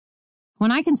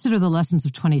When I consider the lessons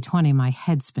of 2020, my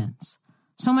head spins.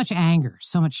 So much anger,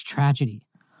 so much tragedy.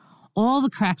 All the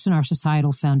cracks in our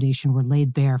societal foundation were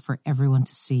laid bare for everyone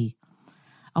to see.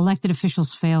 Elected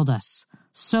officials failed us,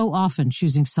 so often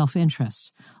choosing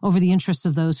self-interest over the interests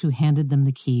of those who handed them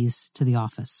the keys to the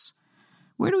office.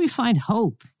 Where do we find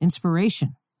hope,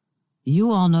 inspiration?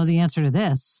 You all know the answer to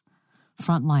this.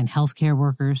 Frontline healthcare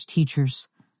workers, teachers,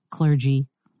 clergy,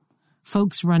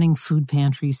 folks running food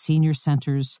pantries, senior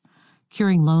centers,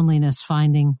 curing loneliness,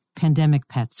 finding pandemic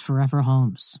pets forever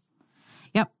homes.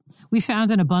 Yep, we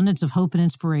found an abundance of hope and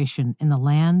inspiration in the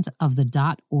land of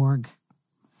the .org,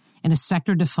 in a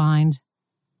sector defined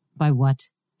by what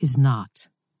is not.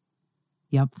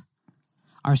 Yep,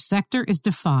 our sector is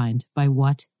defined by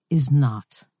what is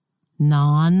not.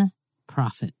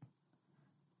 Non-profit.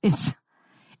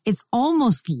 It's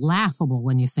almost laughable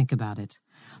when you think about it.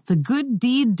 The good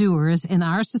deed doers in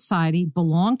our society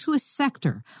belong to a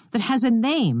sector that has a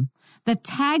name that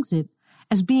tags it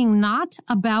as being not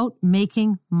about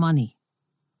making money.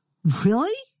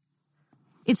 Really?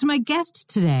 It's my guest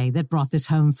today that brought this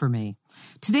home for me.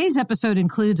 Today's episode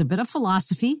includes a bit of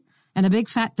philosophy and a big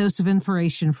fat dose of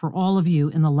inspiration for all of you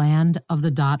in the land of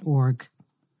the .org.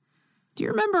 Do you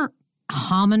remember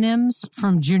homonyms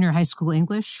from junior high school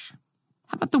English?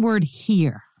 How about the word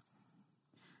hear?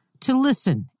 To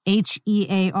listen,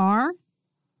 H-E-A-R,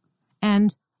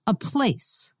 and a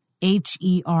place,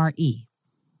 H-E-R-E.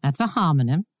 That's a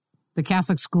homonym. The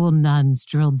Catholic school nuns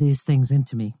drilled these things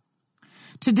into me.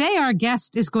 Today, our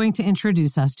guest is going to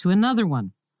introduce us to another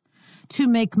one. To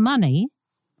make money,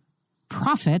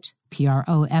 profit,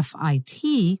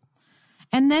 P-R-O-F-I-T,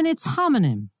 and then its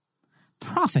homonym,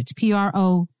 profit,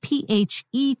 P-R-O-P-H-E-T.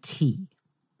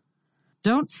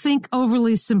 Don't think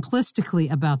overly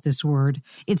simplistically about this word.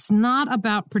 It's not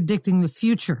about predicting the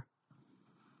future.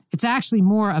 It's actually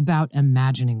more about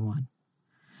imagining one.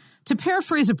 To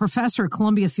paraphrase a professor at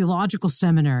Columbia Theological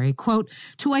Seminary, quote,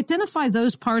 to identify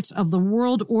those parts of the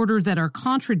world order that are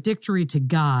contradictory to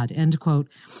God, end quote.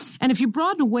 And if you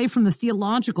broaden away from the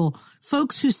theological,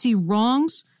 folks who see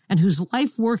wrongs and whose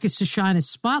life work is to shine a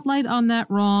spotlight on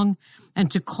that wrong and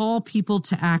to call people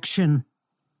to action.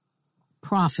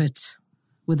 Profit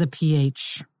with a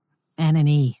P-H and an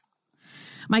E.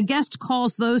 My guest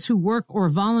calls those who work or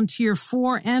volunteer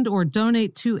for and or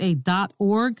donate to a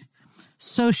 .org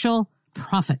social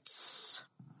profits.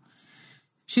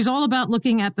 She's all about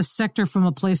looking at the sector from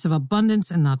a place of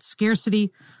abundance and not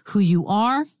scarcity, who you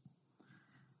are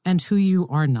and who you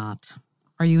are not.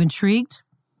 Are you intrigued?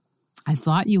 I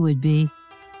thought you would be.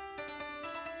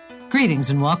 Greetings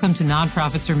and welcome to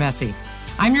Nonprofits Are Messy.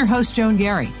 I'm your host, Joan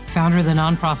Gary, founder of the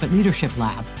Nonprofit Leadership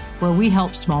Lab, where we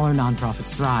help smaller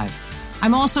nonprofits thrive.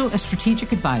 I'm also a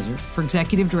strategic advisor for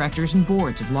executive directors and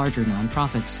boards of larger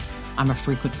nonprofits. I'm a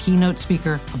frequent keynote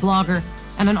speaker, a blogger,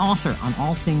 and an author on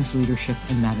all things leadership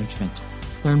and management.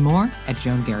 Learn more at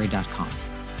joangary.com.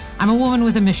 I'm a woman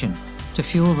with a mission to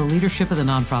fuel the leadership of the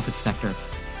nonprofit sector.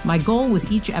 My goal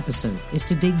with each episode is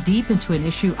to dig deep into an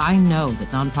issue I know that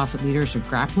nonprofit leaders are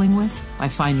grappling with by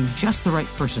finding just the right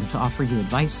person to offer you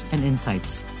advice and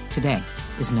insights. Today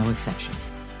is no exception.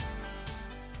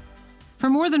 For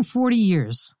more than 40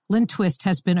 years, Lynn Twist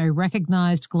has been a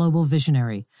recognized global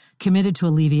visionary, committed to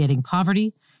alleviating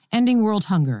poverty, ending world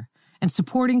hunger, and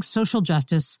supporting social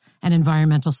justice and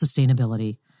environmental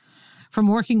sustainability. From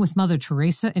working with Mother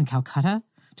Teresa in Calcutta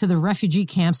to the refugee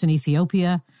camps in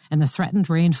Ethiopia and the threatened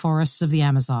rainforests of the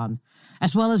Amazon,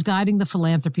 as well as guiding the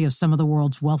philanthropy of some of the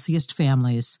world's wealthiest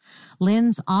families,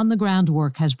 Lynn's on-the-ground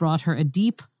work has brought her a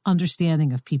deep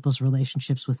understanding of people's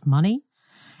relationships with money,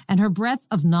 and her breadth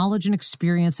of knowledge and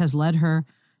experience has led her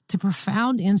to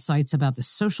profound insights about the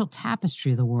social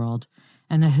tapestry of the world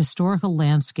and the historical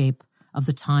landscape of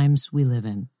the times we live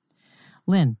in.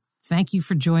 Lynn, thank you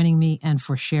for joining me and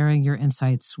for sharing your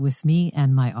insights with me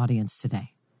and my audience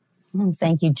today.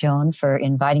 Thank you, Joan, for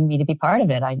inviting me to be part of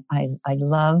it. I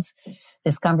love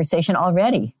this conversation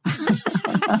already.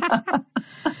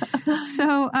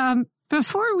 So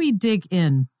before we dig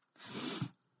in,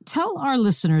 tell our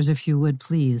listeners, if you would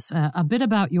please, a bit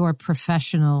about your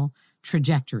professional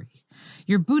trajectory.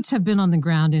 Your boots have been on the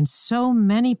ground in so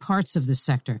many parts of this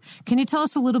sector. Can you tell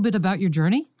us a little bit about your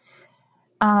journey?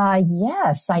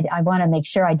 Yes, I want to make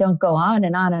sure I don't go on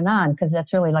and on and on because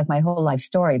that's really like my whole life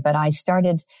story. But I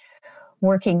started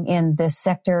working in this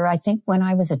sector, I think, when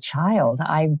I was a child.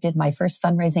 I did my first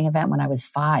fundraising event when I was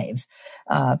 5.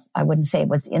 I wouldn't say it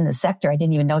was in the sector. I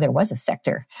didn't even know there was a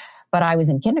sector. But I was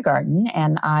in kindergarten,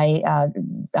 and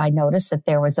I noticed that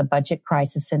there was a budget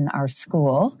crisis in our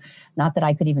school. Not that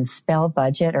I could even spell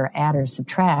budget or add or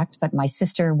subtract, but my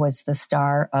sister was the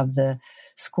star of the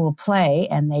school play,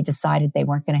 and they decided they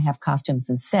weren't going to have costumes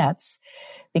and sets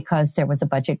because there was a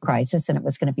budget crisis, and it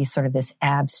was going to be sort of this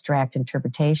abstract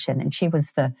interpretation. And she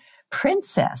was the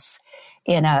princess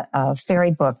in a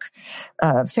fairy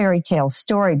tale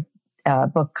story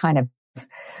book kind of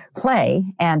play,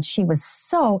 and she was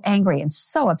so angry and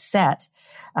so upset.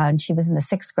 And she was in the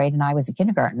 6th grade, and I was a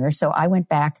kindergartner. So I went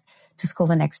back to school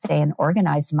the next day and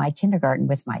organized my kindergarten,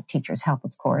 with my teacher's help,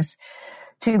 of course,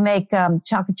 to make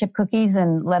chocolate chip cookies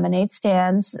and lemonade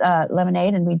stands,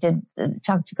 and we did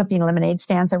chocolate chip cookie and lemonade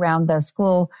stands around the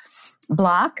school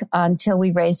block until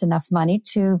we raised enough money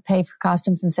to pay for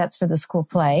costumes and sets for the school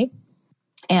play.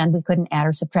 And we couldn't add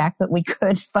or subtract, but we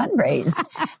could fundraise.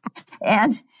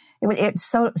 And it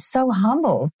so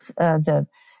humbled the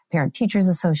Parent Teachers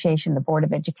Association, the Board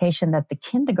of Education, that the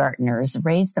kindergartners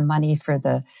raised the money for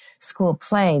the school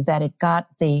play, that it got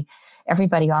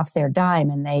everybody off their dime,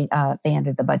 and they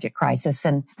ended the budget crisis.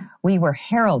 And we were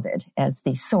heralded as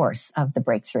the source of the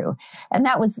breakthrough. And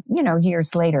that was,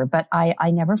 years later. But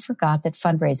I never forgot that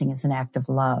fundraising is an act of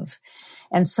love.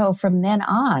 And so from then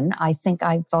on, I think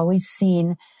I've always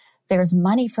seen there's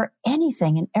money for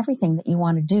anything and everything that you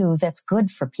want to do that's good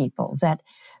for people,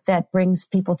 that brings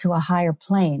people to a higher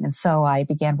plane. And so I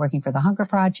began working for the Hunger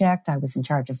Project. I was in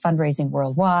charge of fundraising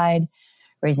worldwide,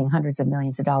 raising hundreds of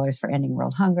millions of dollars for ending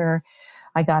world hunger.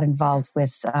 I got involved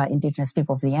with indigenous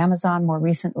people of the Amazon more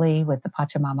recently with the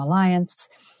Pachamama Alliance,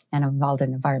 and I'm involved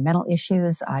in environmental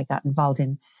issues. I got involved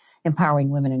in empowering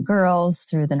women and girls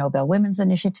through the Nobel Women's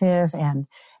Initiative and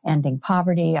ending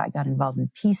poverty. I got involved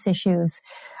in peace issues.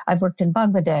 I've worked in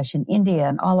Bangladesh and India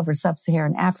and all over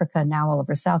sub-Saharan Africa, now all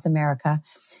over South America,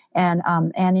 and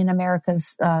in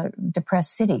America's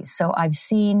depressed cities. So I've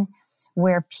seen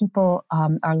where people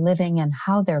are living and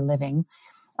how they're living.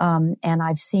 And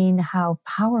I've seen how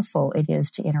powerful it is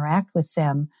to interact with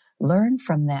them, learn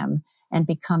from them, and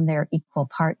become their equal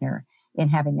partner in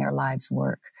having their lives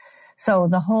work. So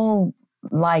the whole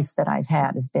life that I've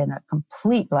had has been a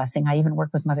complete blessing. I even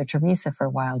worked with Mother Teresa for a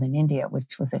while in India,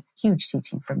 which was a huge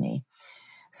teaching for me.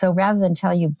 So rather than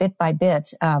tell you bit by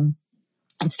bit,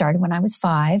 it started when I was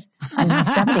 5. I'm now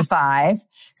 75.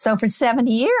 So for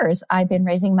 70 years, I've been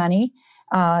raising money,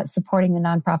 supporting the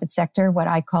nonprofit sector, what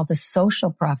I call the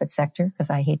social profit sector, because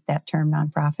I hate that term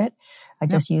nonprofit. I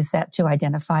just use that to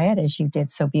identify it, as you did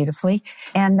so beautifully.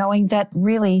 And knowing that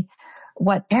really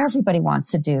what everybody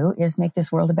wants to do is make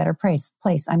this world a better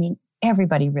place. I mean,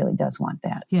 everybody really does want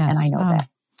that. Yes. And I know that.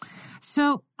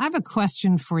 So I have a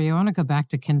question for you. I want to go back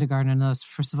to kindergarten. And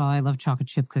first of all, I love chocolate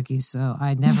chip cookies, so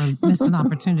I never miss an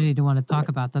opportunity to want to talk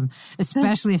about them,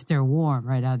 especially if they're warm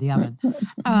right out of the oven.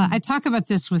 I talk about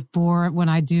this with board when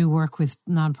I do work with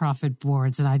nonprofit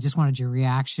boards, and I just wanted your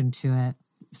reaction to it.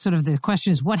 Sort of the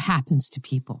question is, what happens to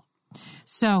people?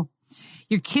 So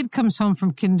your kid comes home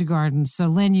from kindergarten. So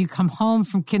Lynn, you come home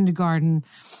from kindergarten,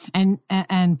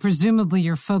 and presumably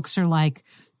your folks are like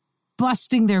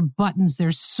busting their buttons.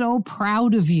 They're so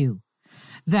proud of you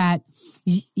that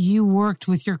you worked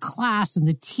with your class and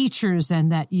the teachers, and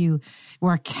that you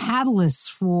were a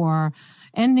catalyst for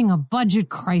ending a budget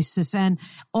crisis. And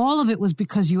all of it was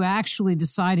because you actually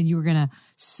decided you were going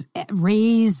to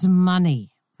raise money,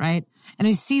 right? And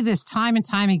I see this time and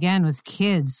time again with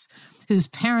kids whose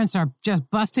parents are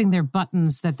just busting their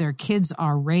buttons that their kids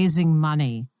are raising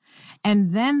money.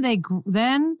 And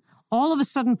then all of a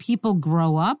sudden people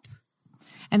grow up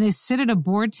and they sit at a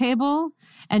board table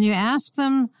and you ask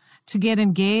them to get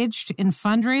engaged in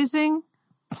fundraising.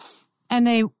 And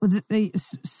they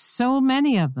so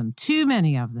many of them, too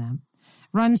many of them,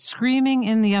 run screaming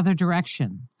in the other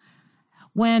direction,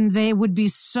 when they would be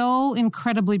so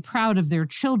incredibly proud of their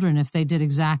children if they did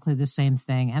exactly the same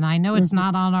thing. And I know it's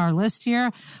not on our list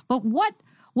here, but what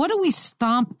do we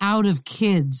stomp out of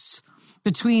kids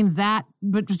between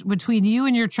you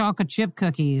and your chocolate chip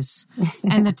cookies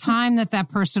and the time that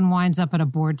person winds up at a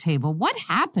board table? What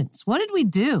happens? What did we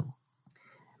do?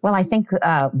 Well, I think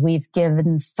we've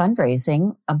given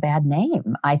fundraising a bad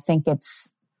name. I think it's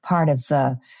part of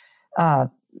the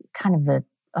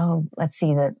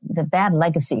the bad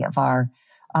legacy of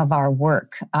our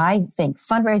work. I think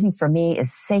fundraising for me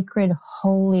is sacred,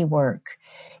 holy work.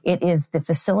 It is the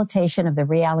facilitation of the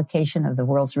reallocation of the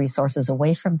world's resources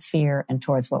away from fear and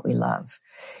towards what we love.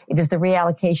 It is the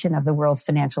reallocation of the world's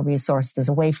financial resources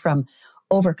away from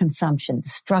overconsumption,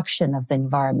 destruction of the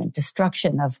environment,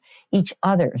 destruction of each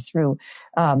other through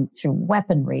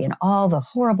weaponry and all the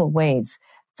horrible ways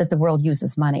that the world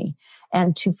uses money,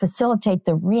 and to facilitate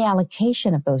the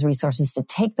reallocation of those resources, to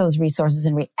take those resources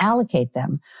and reallocate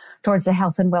them towards the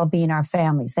health and well-being of our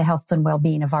families, the health and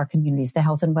well-being of our communities, the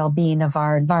health and well-being of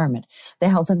our environment, the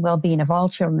health and well-being of all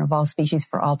children of all species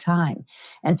for all time.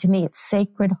 And to me, it's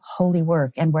sacred, holy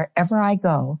work. And wherever I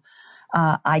go,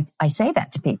 I say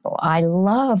that to people. I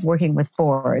love working with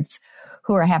boards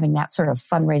who are having that sort of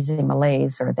fundraising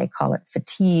malaise, or they call it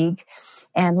fatigue,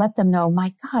 and let them know,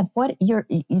 my God,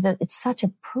 it's such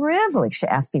a privilege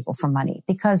to ask people for money,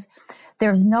 because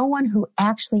there's no one who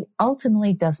actually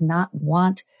ultimately does not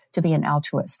want to be an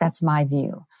altruist. That's my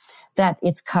view. That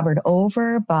it's covered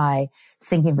over by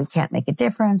thinking we can't make a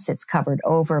difference. It's covered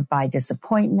over by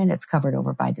disappointment. It's covered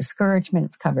over by discouragement.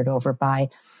 It's covered over by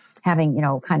having,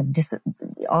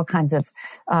 all kinds of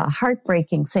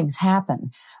heartbreaking things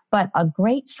happen. But a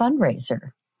great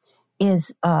fundraiser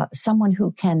is someone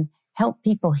who can help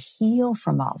people heal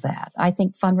from all that. I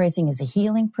think fundraising is a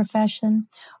healing profession,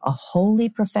 a holy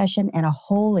profession, and a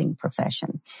holing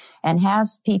profession, and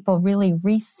has people really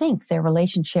rethink their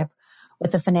relationship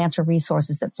with the financial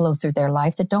resources that flow through their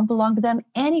life that don't belong to them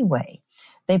anyway.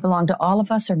 They belong to all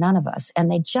of us or none of us, and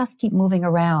they just keep moving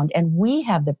around. And we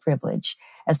have the privilege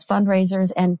as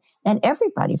fundraisers and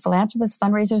everybody, philanthropists,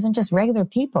 fundraisers, and just regular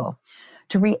people,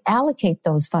 to reallocate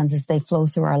those funds as they flow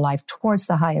through our life towards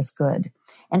the highest good.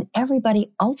 And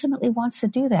everybody ultimately wants to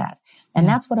do that. And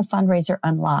that's what a fundraiser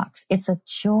unlocks. It's a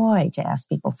joy to ask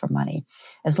people for money,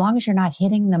 as long as you're not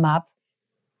hitting them up,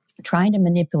 trying to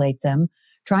manipulate them,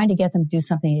 trying to get them to do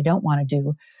something they don't want to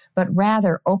do, but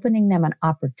rather opening them an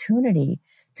opportunity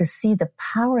to see the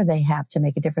power they have to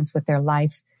make a difference with their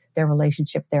life, their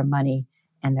relationship, their money,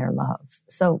 and their love.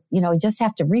 So, you just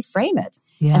have to reframe it.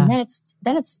 Yeah. And then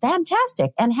it's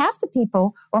fantastic. And half the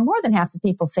people, or more than half the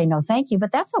people, say no, thank you,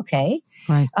 but that's okay.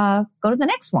 Right. Go to the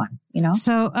next one,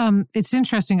 So, it's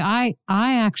interesting. I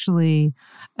actually,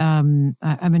 I'm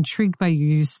intrigued by your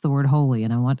use of the word holy,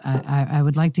 and I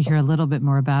would like to hear a little bit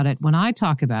more about it. When I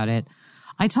talk about it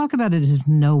as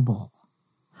noble,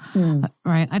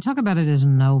 right? I talk about it as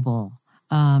noble.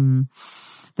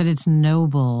 That it's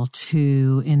noble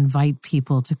to invite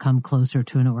people to come closer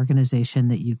to an organization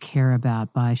that you care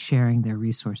about by sharing their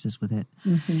resources with it.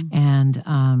 Mm-hmm.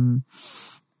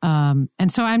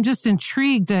 And so I'm just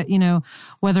intrigued that,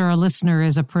 whether a listener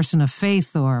is a person of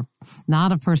faith or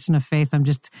not a person of faith. I'm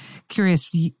just curious.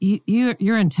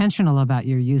 You're intentional about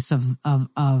your use of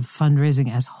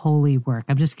fundraising as holy work.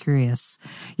 I'm just curious.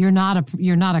 You're not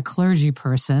a clergy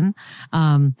person.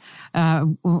 Why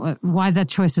that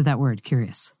choice of that word?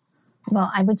 Curious.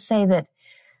 Well, I would say that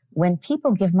when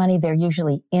people give money, they're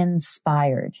usually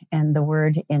inspired, and the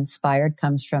word inspired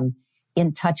comes from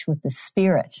in touch with the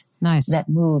spirit. Nice. That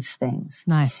moves things.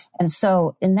 Nice. And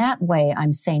so in that way,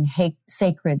 I'm saying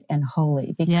sacred and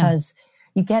holy, because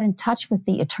you get in touch with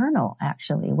the eternal,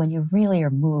 actually, when you really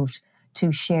are moved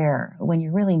to share, when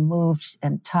you're really moved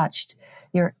and touched,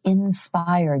 you're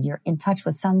inspired, you're in touch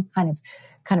with some kind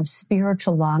of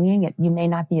spiritual longing. You may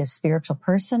not be a spiritual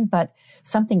person, but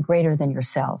something greater than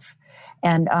yourself.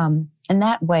 And in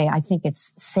that way, I think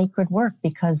it's sacred work,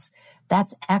 because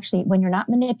that's actually when you're not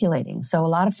manipulating. So a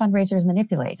lot of fundraisers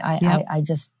manipulate. I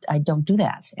don't do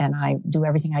that. And I do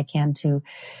everything I can to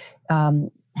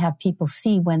have people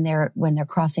see when they're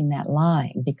crossing that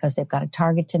line, because they've got a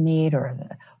target to meet, or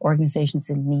the organization's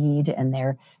in need and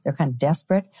they're kind of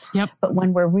desperate. Yep. But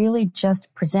when we're really just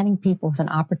presenting people with an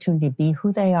opportunity to be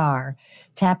who they are,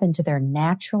 tap into their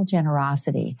natural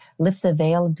generosity, lift the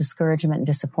veil of discouragement and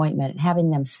disappointment, and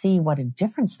having them see what a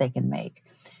difference they can make,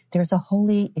 there's a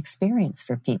holy experience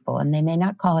for people. And they may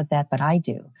not call it that, but I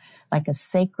do. Like a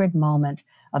sacred moment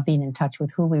of being in touch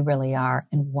with who we really are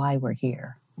and why we're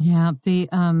here. Yeah, there's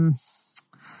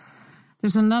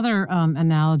another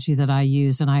analogy that I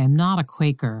use, and I am not a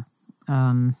Quaker.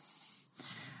 I'm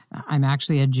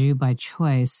actually a Jew by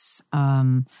choice,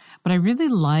 but I really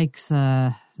like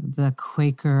the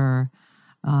Quaker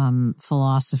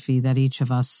philosophy that each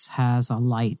of us has a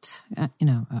light.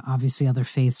 Obviously other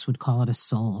faiths would call it a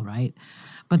soul, right?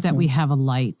 But that we have a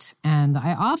light. And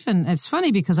it's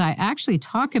funny because I actually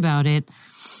talk about it.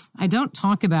 I don't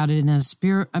talk about it in a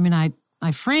spirit. I mean, I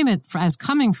frame it as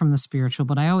coming from the spiritual,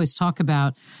 but I always talk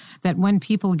about that when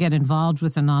people get involved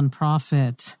with a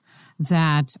nonprofit,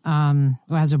 that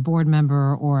as a board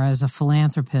member or as a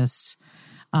philanthropist,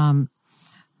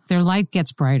 their light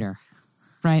gets brighter,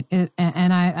 right?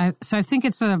 So I think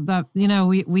it's about, you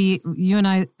and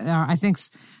I are, I think,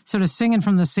 sort of singing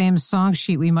from the same song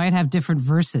sheet. We might have different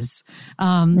verses,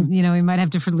 we might have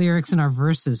different lyrics in our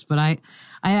verses, but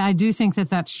I do think that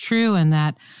that's true, and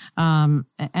that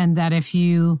if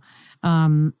you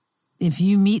if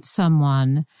you meet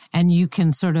someone and you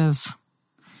can sort of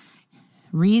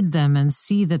read them and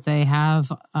see that they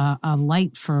have a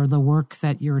light for the work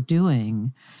that you're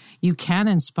doing, you can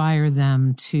inspire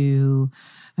them to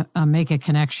make a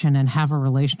connection and have a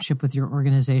relationship with your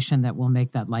organization that will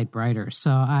make that light brighter.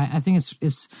 So I think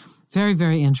it's very,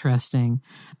 very interesting.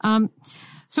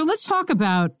 So let's talk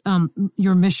about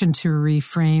your mission to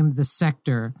reframe the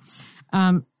sector.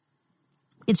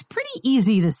 It's pretty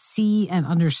easy to see and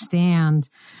understand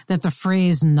that the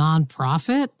phrase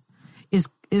nonprofit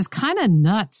is kind of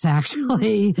nuts,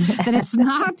 actually, that it's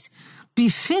not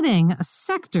befitting a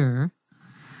sector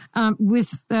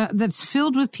that's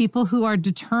filled with people who are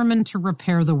determined to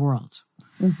repair the world.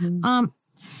 Mm-hmm.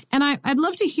 And I'd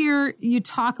love to hear you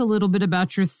talk a little bit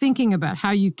about your thinking about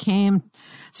how you came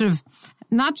sort of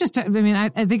not just, I mean, I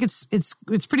think it's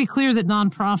pretty clear that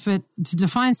nonprofit, to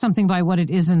define something by what it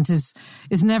isn't is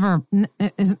never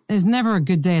a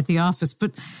good day at the office.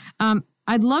 But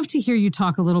I'd love to hear you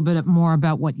talk a little bit more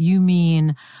about what you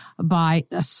mean by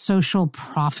a social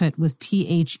profit with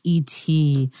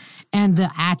PHET and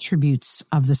the attributes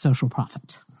of the social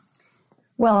profit.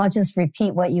 Well, I'll just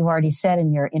repeat what you already said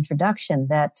in your introduction,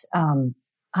 that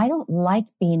I don't like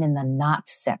being in the not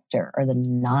sector or the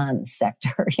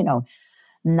non-sector,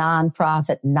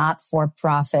 nonprofit,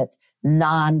 not-for-profit,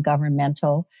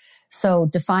 non-governmental. So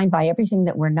defined by everything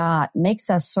that we're not makes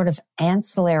us sort of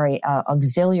ancillary,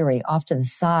 auxiliary off to the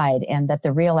side, and that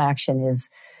the real action is,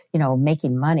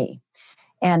 making money.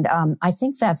 And I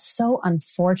think that's so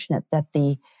unfortunate that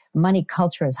the money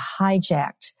culture has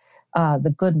hijacked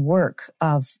the good work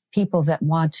of people that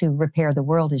want to repair the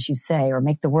world, as you say, or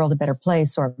make the world a better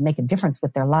place, or make a difference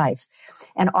with their life,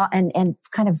 and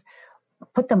kind of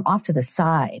put them off to the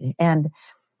side. And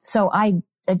so I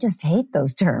just hate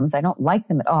those terms. I don't like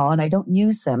them at all, and I don't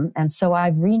use them. And so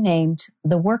I've renamed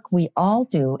the work we all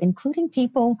do, including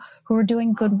people who are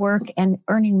doing good work and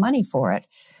earning money for it,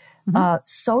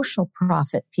 social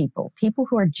profit people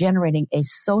who are generating a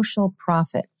social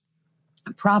profit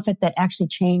that actually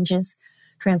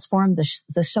transform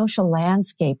the social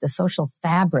landscape, the social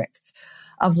fabric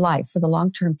of life for the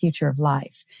long-term future of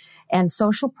life. And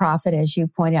social profit, as you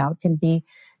point out, can be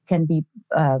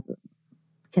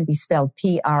spelled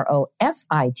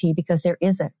P-R-O-F-I-T, because there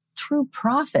is a true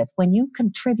profit when you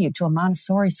contribute to a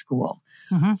Montessori school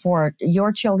for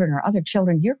your children or other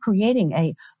children. You're creating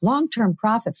a long-term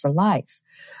profit for life.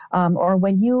 Or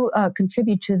when you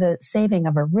contribute to the saving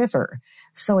of a river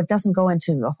so it doesn't go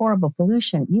into a horrible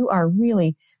pollution,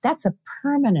 that's a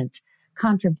permanent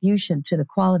contribution to the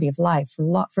quality of life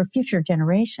for future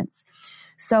generations.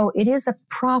 So it is a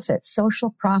profit,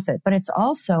 social profit, but it's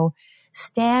also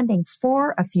standing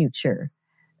for a future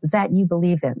that you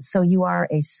believe in. So you are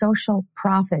a social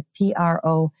profit,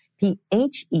 P-R-O-P-H-E-T,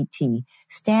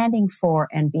 standing for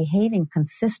and behaving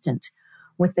consistent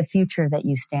with the future that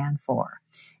you stand for.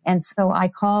 And so I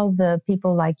call the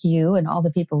people like you and all the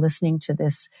people listening to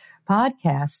this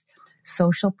podcast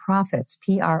social profits,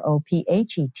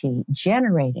 P-R-O-P-H-E-T,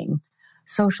 generating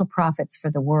social profits for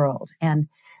the world. And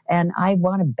I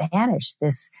want to banish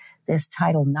this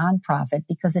title nonprofit,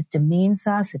 because it demeans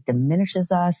us, it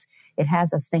diminishes us, it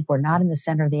has us think we're not in the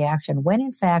center of the action, when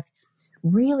in fact,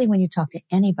 really, when you talk to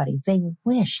anybody, they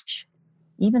wish,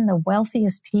 even the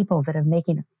wealthiest people that are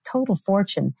making a total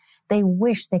fortune, they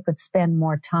wish they could spend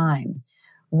more time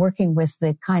working with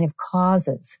the kind of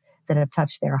causes that have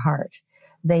touched their heart.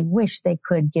 They wish they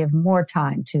could give more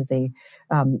time to the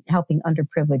helping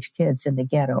underprivileged kids in the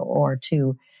ghetto, or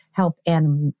to help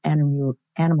animal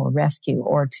rescue,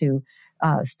 or to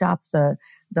stop the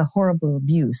horrible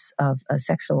abuse of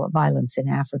sexual violence in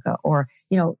Africa, or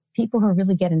people who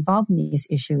really get involved in these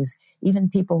issues. Even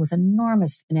people with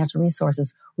enormous financial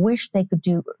resources wish they could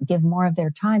give more of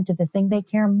their time to the thing they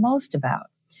care most about.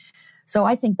 So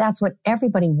I think that's what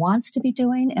everybody wants to be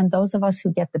doing. And those of us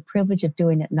who get the privilege of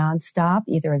doing it nonstop,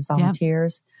 either as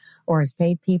volunteers or as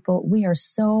paid people, we are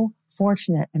so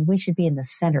fortunate, and we should be in the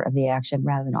center of the action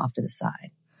rather than off to the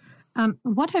side.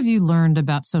 What have you learned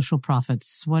about social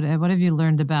profits? What have you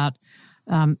learned about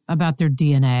their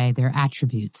DNA, their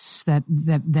attributes?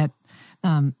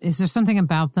 Is there something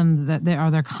about them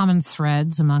are there common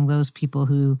threads among those people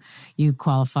who you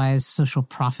qualify as social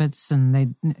profits?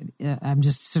 And I'm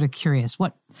just sort of curious.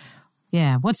 What's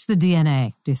the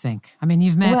DNA, do you think? I mean,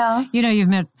 you've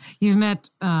met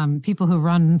people who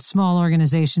run small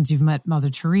organizations. You've met Mother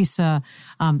Teresa.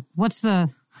 What are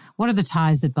the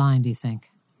ties that bind, do you think?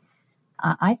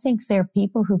 I think they're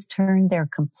people who've turned their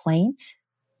complaint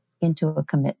into a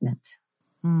commitment.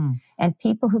 And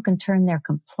people who can turn their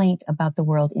complaint about the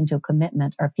world into a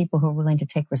commitment are people who are willing to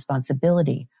take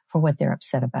responsibility for what they're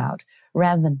upset about.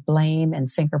 Rather than blame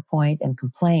and finger point and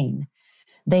complain,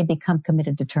 they become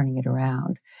committed to turning it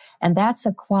around. And that's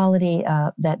a quality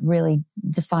that really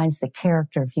defines the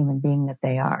character of human being that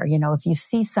they are. You know, if you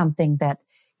see something that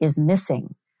is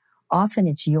missing, often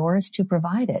it's yours to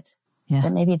provide it. Yeah.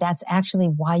 That maybe that's actually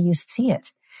why you see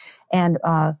it. And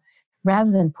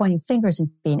rather than pointing fingers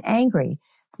and being angry,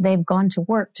 they've gone to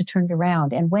work to turn it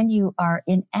around. And when you are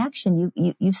in action,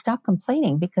 you stop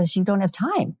complaining because you don't have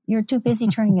time. You're too busy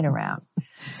turning it around.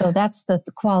 So that's the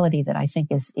quality that I think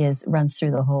is runs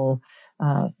through the whole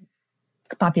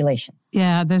population.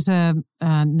 Yeah, there's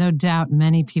no doubt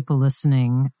many people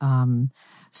listening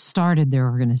started their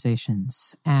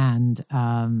organizations. And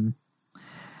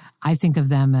I think of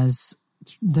them as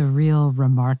the real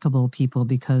remarkable people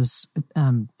because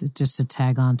just to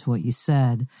tag on to what you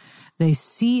said, they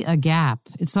see a gap.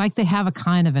 It's like they have a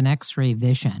kind of an X-ray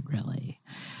vision, really,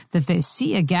 that they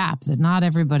see a gap that not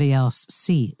everybody else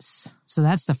sees. So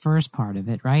that's the first part of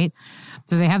it, right?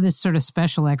 So they have this sort of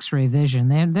special X-ray vision.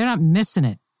 They're not missing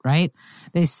it, right?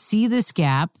 They see this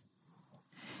gap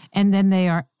and then they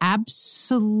are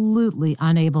absolutely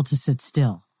unable to sit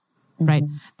still. Right.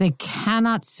 Mm-hmm. They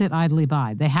cannot sit idly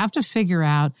by. They have to figure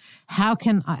out how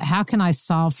can I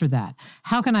solve for that?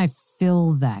 How can I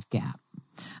fill that gap?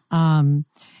 I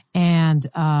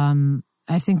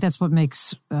think that's what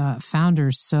makes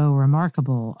founders so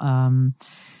remarkable. I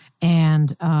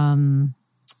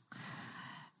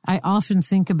often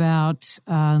think about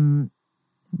the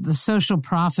social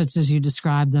prophets, as you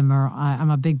describe them.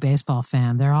 I'm a big baseball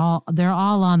fan. They're all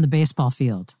on the baseball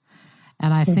field.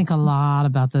 And I think a lot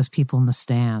about those people in the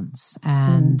stands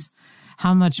and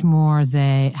how much more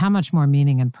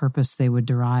meaning and purpose they would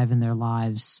derive in their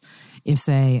lives if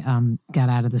they got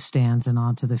out of the stands and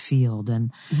onto the field.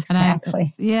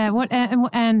 Exactly. What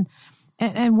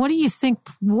do you think?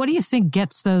 What do you think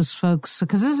gets those folks?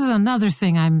 Because this is another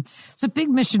thing. It's a big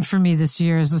mission for me this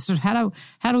year. Is this sort of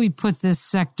how do we put this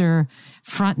sector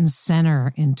front and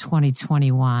center in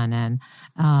 2021? And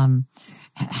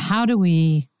how do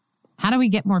we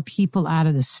get more people out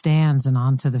of the stands and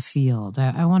onto the field?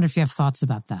 I wonder if you have thoughts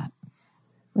about that.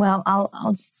 Well,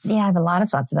 I have a lot of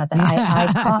thoughts about that.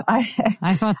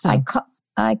 I thought so.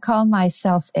 I call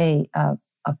myself a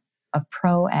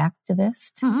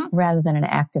pro-activist rather than an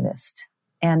activist.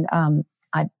 And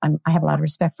I have a lot of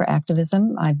respect for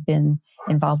activism. I've been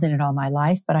involved in it all my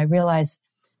life, but I realize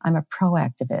I'm a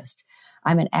pro-activist.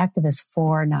 I'm an activist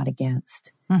for, not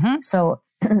against. Mm-hmm. So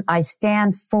I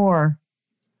stand for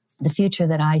the future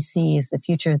that I see is the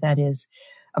future that is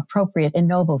appropriate,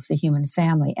 ennobles the human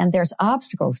family. And there's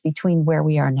obstacles between where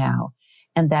we are now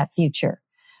and that future.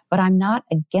 But I'm not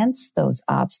against those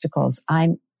obstacles.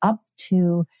 I'm up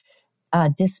to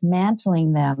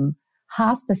dismantling them,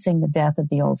 hospicing the death of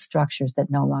the old structures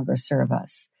that no longer serve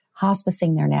us,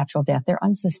 hospicing their natural death. They're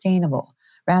unsustainable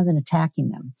rather than attacking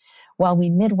them, while we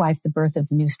midwife the birth of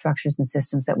the new structures and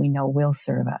systems that we know will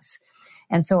serve us.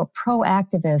 And so a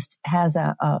pro-activist has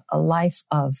a life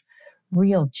of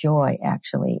real joy,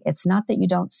 actually. It's not that you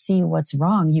don't see what's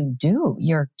wrong. You do.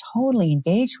 You're totally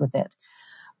engaged with it,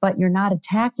 but you're not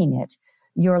attacking it.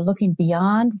 You're looking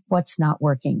beyond what's not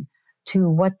working to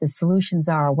what the solutions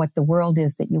are, what the world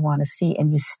is that you want to see,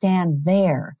 and you stand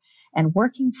there. And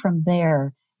working from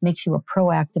there makes you a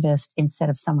pro-activist instead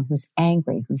of someone who's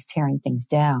angry, who's tearing things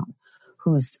down,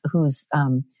 who's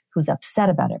upset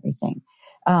about everything.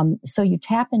 So you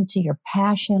tap into your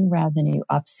passion rather than you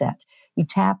upset. You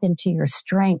tap into your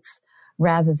strength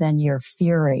rather than your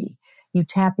fury. You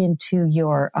tap into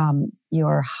your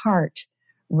heart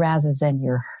rather than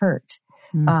your hurt.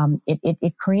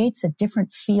 It creates a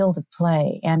different field of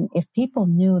play. And if people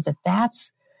knew that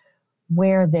that's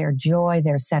where their joy,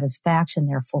 their satisfaction,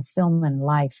 their fulfillment in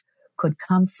life could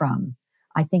come from,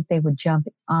 I think they would jump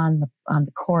on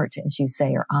the court, as you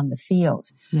say, or on the field,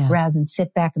 rather than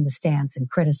sit back in the stands and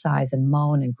criticize and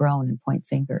moan and groan and point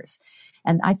fingers.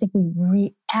 And I think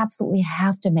we absolutely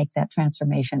have to make that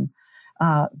transformation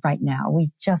right now.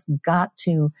 We've just got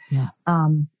to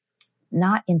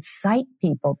not incite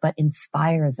people, but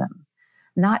inspire them.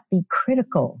 Not be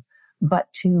critical,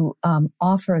 but to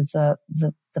offer the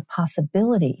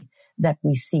possibility that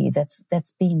we see that's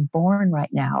being born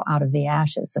right now out of the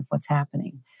ashes of what's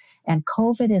happening. And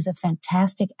COVID is a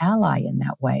fantastic ally in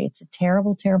that way. It's a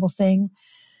terrible, terrible thing.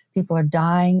 People are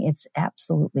dying. It's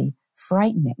absolutely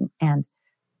frightening. And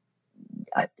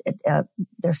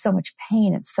there's so much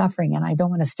pain and suffering, and I don't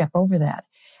want to step over that.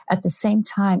 At the same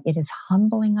time, it is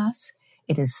humbling us.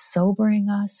 It is sobering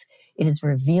us. It is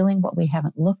revealing what we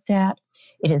haven't looked at.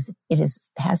 It is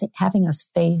having us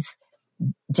face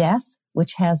death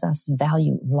which has us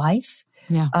value life.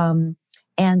 Yeah.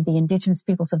 And the indigenous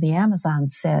peoples of the Amazon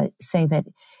say that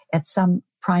at some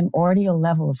primordial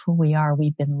level of who we are,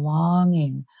 we've been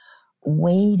longing,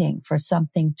 waiting for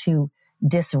something to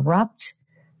disrupt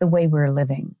the way we're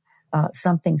living,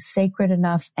 something sacred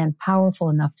enough and powerful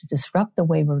enough to disrupt the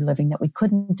way we're living that we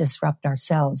couldn't disrupt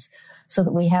ourselves, so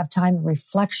that we have time of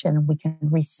reflection and we can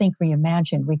rethink,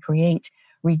 reimagine, recreate,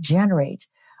 regenerate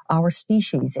our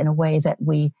species in a way that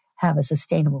we have a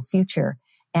sustainable future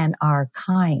and are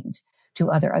kind to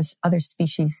other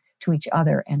species, to each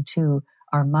other, and to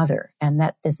our mother. And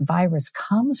that this virus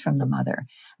comes from the mother,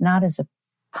 not as a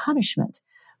punishment,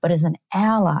 but as an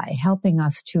ally helping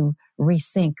us to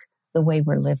rethink the way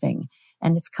we're living.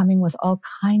 And it's coming with all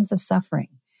kinds of suffering.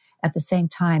 At the same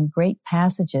time, great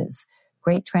passages,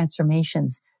 great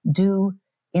transformations do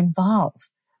involve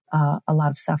a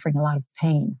lot of suffering, a lot of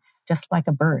pain, just like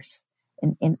a birth.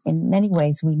 In many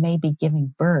ways, we may be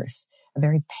giving birth, a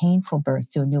very painful birth,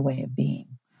 to a new way of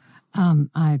being.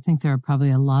 I think there are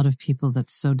probably a lot of people that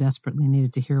so desperately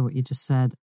needed to hear what you just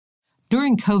said.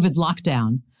 During COVID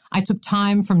lockdown, I took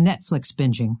time from Netflix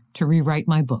binging to rewrite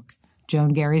my book,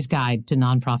 Joan Gary's Guide to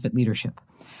Nonprofit Leadership.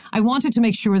 I wanted to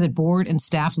make sure that board and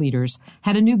staff leaders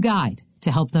had a new guide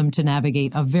to help them to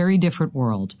navigate a very different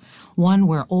world, one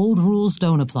where old rules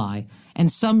don't apply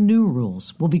and some new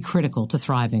rules will be critical to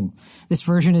thriving. This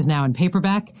version is now in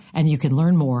paperback, and you can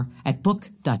learn more at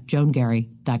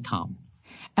book.joangary.com.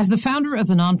 As the founder of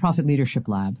the Nonprofit Leadership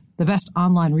Lab, the best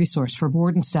online resource for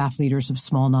board and staff leaders of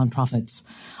small nonprofits,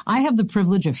 I have the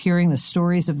privilege of hearing the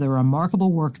stories of the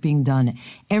remarkable work being done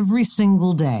every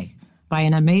single day by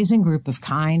an amazing group of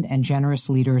kind and generous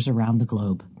leaders around the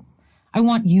globe. I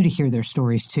want you to hear their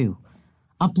stories too,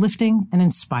 uplifting and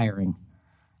inspiring.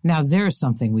 Now there's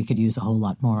something we could use a whole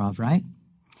lot more of, right?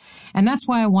 And that's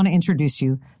why I want to introduce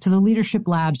you to the Leadership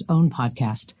Lab's own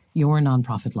podcast, Your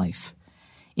Nonprofit Life.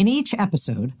 In each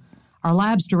episode, our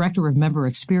lab's Director of Member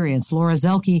Experience, Laura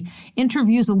Zelke,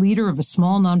 interviews a leader of a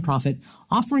small nonprofit,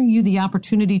 offering you the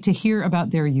opportunity to hear about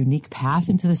their unique path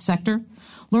into the sector,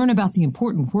 learn about the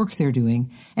important work they're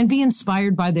doing, and be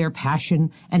inspired by their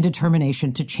passion and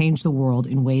determination to change the world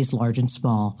in ways large and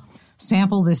small.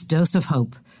 Sample this dose of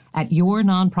hope at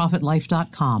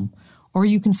yournonprofitlife.com, or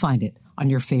you can find it on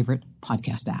your favorite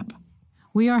podcast app.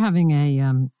 We are having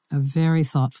a very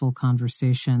thoughtful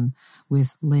conversation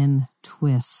with Lynn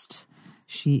Twist.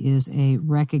 She is a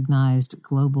recognized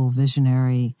global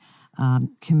visionary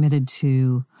committed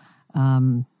to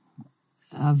a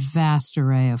vast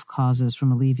array of causes,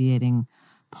 from alleviating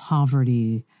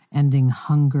poverty, ending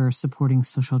hunger, supporting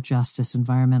social justice,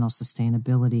 environmental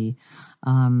sustainability.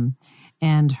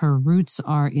 And her roots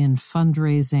are in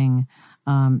fundraising,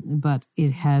 but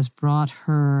it has brought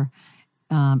her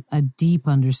a deep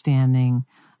understanding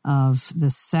of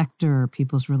the sector,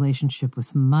 people's relationship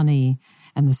with money,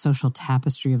 and the social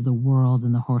tapestry of the world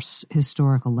and the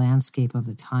historical landscape of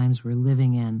the times we're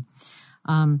living in.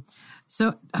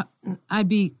 So I'd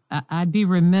be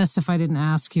remiss if I didn't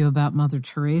ask you about Mother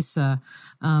Teresa.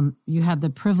 You had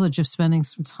the privilege of spending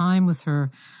some time with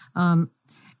her,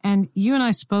 and you and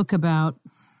I spoke about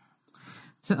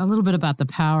a little bit about the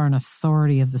power and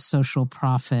authority of the social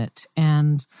prophet.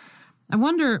 And I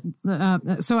wonder,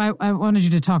 so I wanted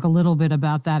you to talk a little bit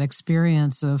about that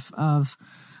experience of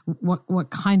what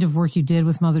kind of work you did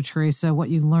with Mother Teresa, what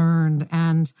you learned,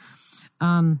 and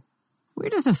where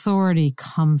does authority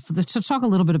come from? To talk a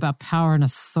little bit about power and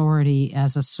authority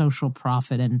as a social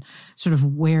prophet and sort of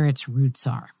where its roots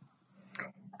are.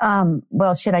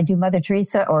 Well, should I do Mother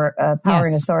Teresa or power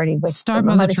and authority? Start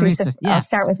Mother Teresa. Yes. I'll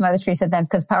start with Mother Teresa then,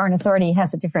 because power and authority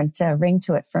has a different ring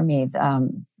to it for me.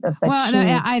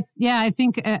 I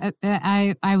think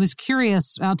I was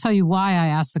curious. I'll tell you why I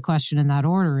asked the question in that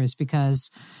order is because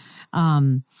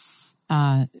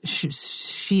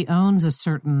she owns a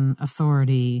certain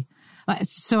authority.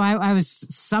 So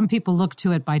some people look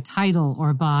to it by title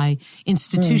or by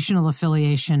institutional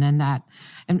affiliation, and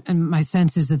my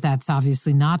sense is that that's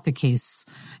obviously not the case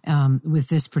with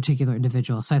this particular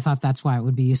individual. So I thought that's why it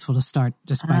would be useful to start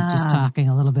just by just talking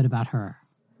a little bit about her.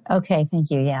 Okay, thank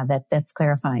you. Yeah, that's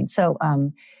clarifying. So,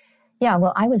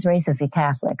 well, I was raised as a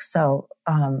Catholic, so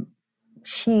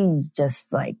she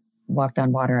just like walked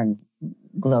on water and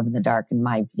glowed in the dark in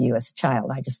my view as a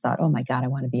child. I just thought, oh my God, I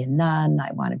want to be a nun.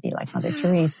 I want to be like Mother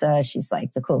Teresa. She's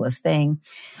like the coolest thing.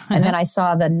 And then I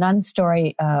saw The Nun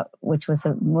Story, which was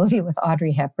a movie with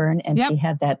Audrey Hepburn, and she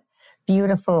had that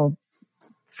beautiful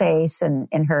face, and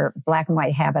in her black and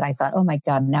white habit, I thought, oh my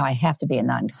God, now I have to be a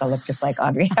nun because I look just like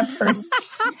Audrey Hepburn.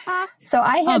 So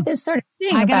I had this sort of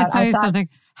thing. I got to tell you something.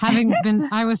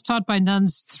 I was taught by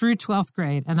nuns through 12th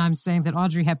grade, and I'm saying that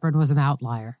Audrey Hepburn was an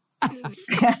outlier.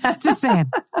 Just saying.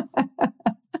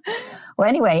 Well,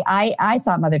 anyway, I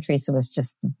thought Mother Teresa was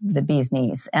just the bee's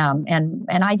knees. And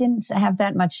I didn't have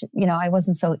that much, I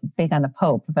wasn't so big on the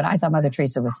Pope, but I thought Mother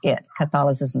Teresa was it.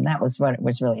 Catholicism, that was what it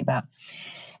was really about.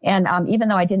 And even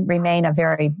though I didn't remain a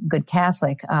very good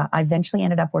Catholic, I eventually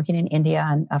ended up working in India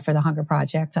for the Hunger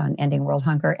Project on ending world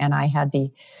hunger. And I had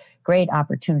the great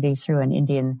opportunity through an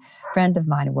Indian friend of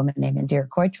mine, a woman named Indira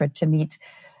Koitra, to meet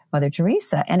Mother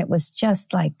Teresa. And it was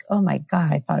just like, oh my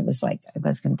God, I thought it was like I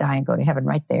was going to die and go to heaven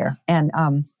right there. And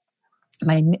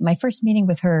my first meeting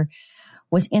with her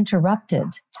was interrupted.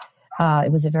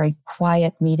 It was a very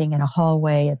quiet meeting in a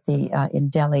hallway at in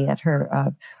Delhi at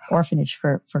her orphanage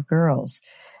for girls.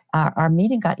 Our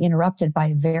meeting got interrupted by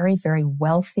a very, very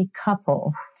wealthy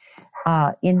couple,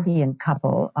 Indian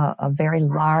couple, a very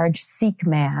large Sikh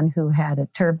man who had a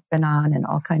turban on and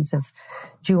all kinds of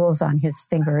jewels on his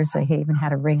fingers. He even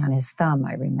had a ring on his thumb,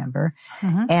 I remember.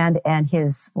 Mm-hmm. And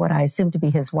his, what I assume to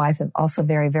be his wife, also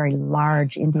very, very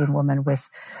large Indian woman with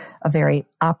a very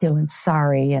opulent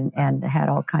sari and had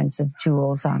all kinds of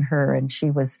jewels on her. And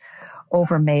she was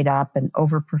over made up and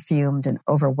over perfumed and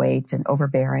overweight and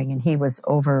overbearing. And he was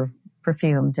over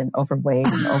perfumed and overweight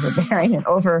and overbearing and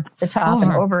over the top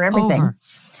and over everything.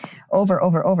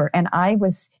 Over. And I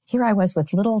was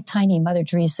with little tiny Mother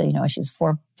Teresa, she was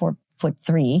 4'3".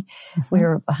 Mm-hmm. We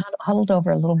were huddled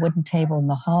over a little wooden table in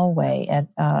the hallway at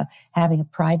having a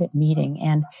private meeting.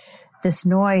 And this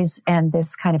noise and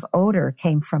this kind of odor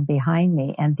came from behind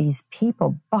me. And these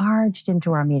people barged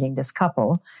into our meeting, this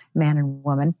couple, man and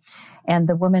woman. And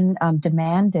the woman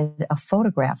demanded a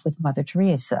photograph with Mother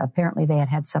Teresa. Apparently they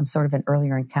had some sort of an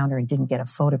earlier encounter and didn't get a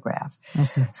photograph. I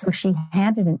see. So she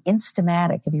handed an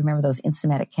Instamatic, if you remember those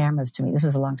Instamatic cameras, to me. This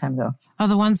was a long time ago. Oh,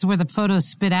 the ones where the photos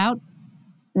spit out?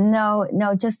 No,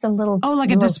 just a little. Oh,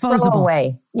 like a disposable.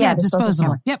 Throwaway. Yeah,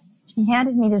 disposable. Yep. She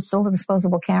handed me this little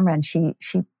disposable camera and she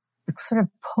sort of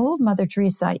pulled Mother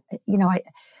Teresa. I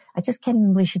just can't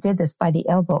even believe she did this, by the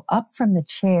elbow up from the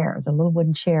chair, the little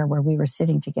wooden chair where we were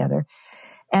sitting together,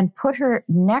 and put her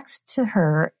next to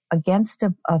her against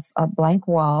a blank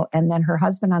wall, and then her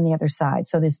husband on the other side.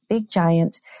 So this big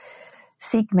giant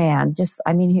Sikh man,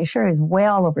 he sure is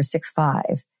well over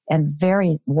 6'5" and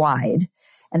very wide.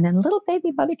 And then little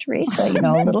baby Mother Teresa,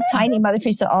 little tiny Mother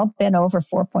Teresa, all bent over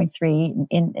 4.3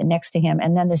 in next to him.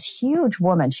 And then this huge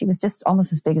woman, she was just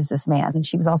almost as big as this man. And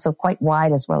she was also quite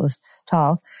wide as well as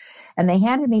tall. And they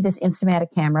handed me this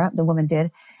Instamatic camera, the woman did,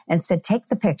 and said, take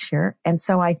the picture. And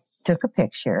so I took a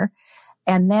picture.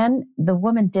 And then the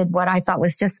woman did what I thought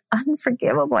was just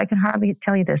unforgivable. I can hardly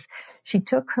tell you this. She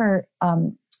took her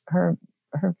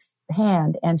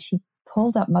hand and she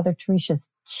pulled up Mother Teresa's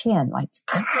chin, like,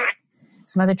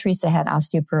 so Mother Teresa had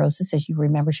osteoporosis. As you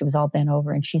remember, she was all bent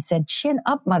over. And she said, chin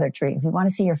up, Mother Teresa, if you want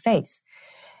to see your face.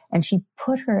 And she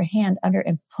put her hand under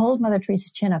and pulled Mother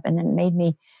Teresa's chin up and then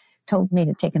told me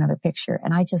to take another picture.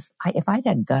 And if I'd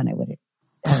had a gun, I would have,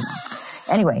 I don't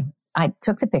know. Anyway, I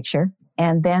took the picture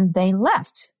and then they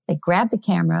left. They grabbed the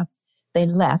camera. They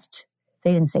left.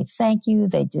 They didn't say thank you.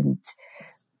 They didn't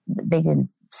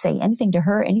say anything to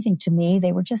her, anything to me.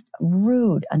 They were just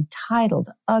rude, untitled,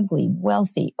 ugly,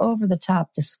 wealthy, over the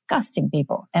top, disgusting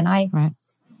people. And I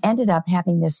ended up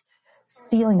having this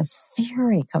feeling of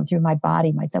fury come through my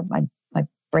body. My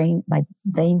brain, my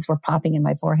veins were popping in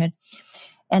my forehead.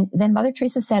 And then Mother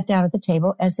Teresa sat down at the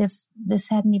table as if this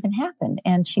hadn't even happened.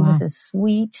 And she was as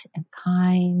sweet and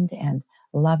kind and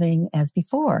loving as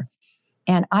before.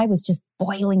 And I was just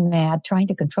boiling mad, trying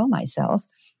to control myself.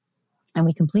 And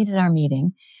we completed our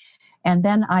meeting. And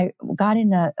then I got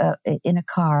in a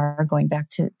car going back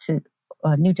to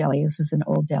New Delhi. This was an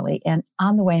old Delhi. And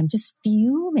on the way, I'm just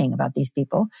fuming about these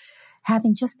people,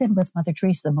 having just been with Mother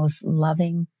Teresa, the most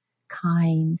loving,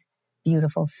 kind,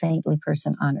 beautiful, saintly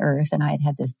person on earth. And I had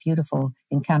had this beautiful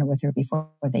encounter with her before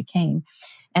they came.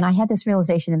 And I had this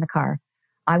realization in the car.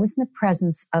 I was in the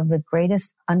presence of the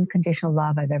greatest unconditional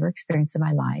love I've ever experienced in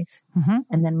my life. Mm-hmm.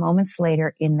 And then moments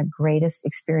later, in the greatest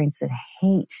experience of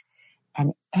hate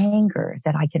and anger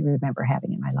that I can remember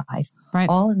having in my life,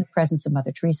 all in the presence of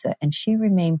Mother Teresa. And she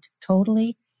remained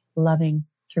totally loving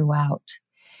throughout.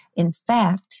 In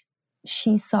fact,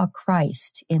 she saw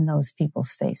Christ in those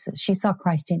people's faces. She saw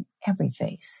Christ in every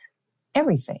face.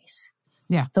 Every face.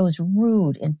 Yeah. Those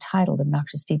rude, entitled,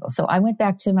 obnoxious people. So I went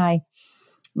back to my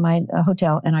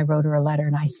hotel and I wrote her a letter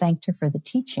and I thanked her for the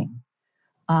teaching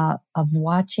of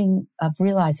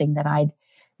realizing that I'd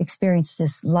experienced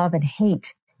this love and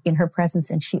hate in her presence,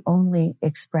 and she only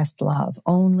expressed love,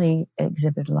 only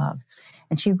exhibited love.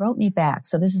 And she wrote me back.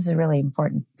 So this is a really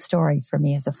important story for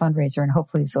me as a fundraiser, and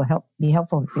hopefully this will be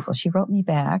helpful to people. She wrote me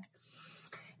back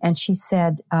and she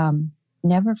said,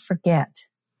 never forget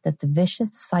that the vicious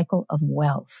cycle of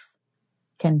wealth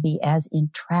can be as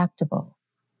intractable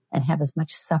and have as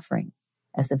much suffering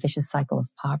as the vicious cycle of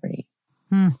poverty.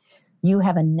 You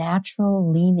have a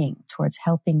natural leaning towards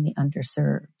helping the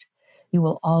underserved. You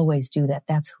will always do that.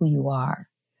 That's who you are.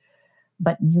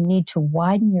 But you need to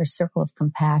widen your circle of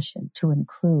compassion to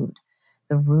include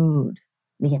the rude,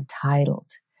 the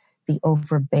entitled, the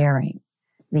overbearing,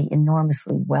 the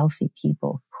enormously wealthy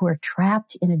people who are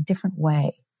trapped in a different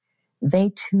way.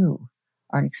 They too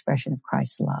are an expression of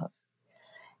Christ's love.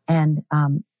 And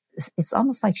it's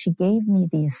almost like she gave me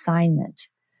the assignment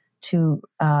to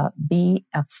be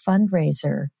a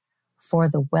fundraiser for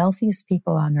the wealthiest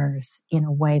people on earth in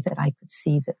a way that I could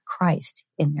see the Christ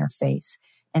in their face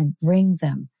and bring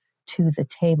them to the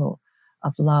table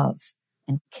of love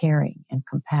and caring and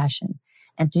compassion,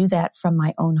 and do that from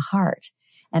my own heart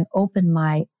and open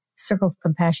my circle of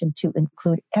compassion to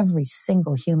include every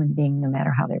single human being, no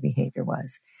matter how their behavior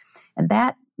was. And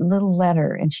that little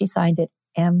letter, and she signed it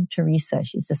M. Teresa.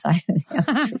 She's decided M.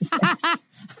 Teresa.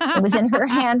 It was in her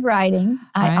handwriting.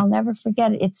 Right. I'll never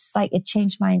forget it. It's like it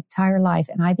changed my entire life.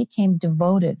 And I became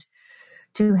devoted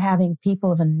to having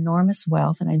people of enormous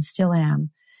wealth, and I still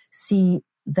am, see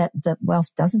that the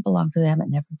wealth doesn't belong to them. It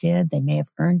never did. They may have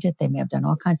earned it. They may have done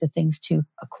all kinds of things to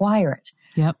acquire it.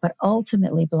 Yep. But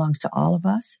ultimately belongs to all of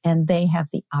us. And they have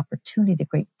the opportunity, the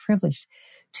great privilege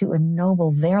to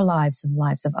ennoble their lives and the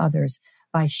lives of others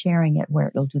by sharing it where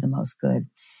it'll do the most good.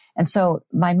 And so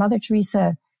my Mother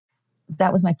Teresa,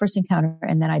 that was my first encounter.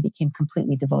 And then I became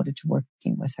completely devoted to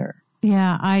working with her.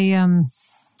 Yeah,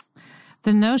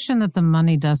 the notion that the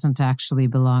money doesn't actually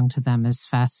belong to them is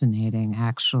fascinating,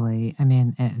 actually. I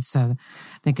mean, I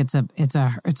think it's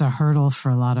a hurdle for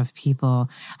a lot of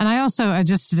people. And I also,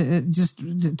 just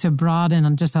to broaden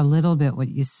on just a little bit what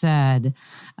you said,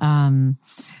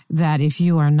 that if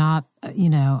you are not,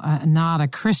 not a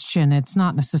Christian, it's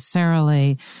not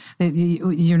necessarily,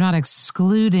 you're not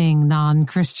excluding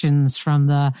non-Christians from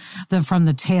the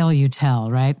tale you tell,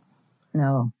 right?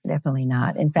 No, definitely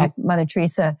not. In fact, Mother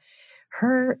Teresa,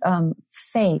 her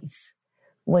faith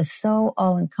was so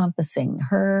all-encompassing.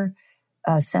 Her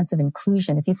sense of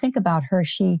inclusion. If you think about her,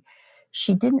 she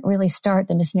didn't really start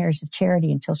the Missionaries of Charity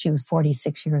until she was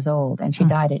 46 years old, and she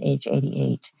died at age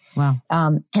 88. Wow.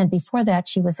 And before that,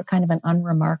 she was a kind of an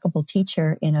unremarkable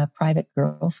teacher in a private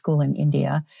girls' school in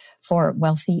India for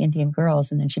wealthy Indian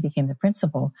girls, and then she became the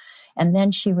principal. And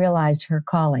then she realized her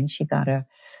calling. She got a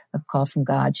call from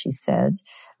God, she said,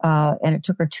 and it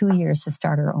took her 2 years to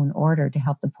start her own order to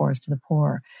help the poorest of the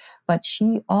poor. But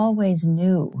she always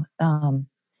knew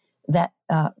that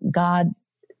God,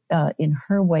 in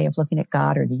her way of looking at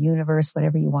God or the universe,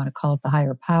 whatever you want to call it, the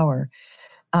higher power,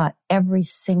 every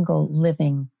single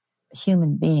living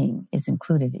human being is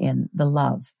included in the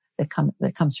love that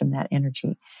comes from that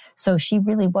energy. So she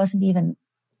really wasn't even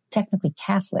technically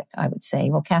Catholic, I would say.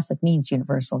 Well, Catholic means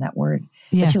universal, that word.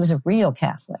 Yes. But she was a real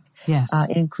Catholic. Yes.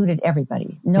 It included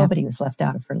everybody. Nobody was left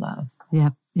out of her love.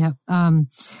 Yep. Yep.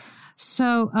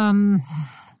 So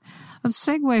let's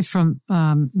segue from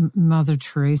Mother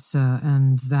Teresa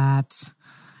and that.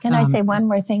 Can I say one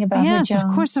more thing about her, Joan? Yes,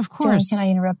 of course, of course. Joan, can I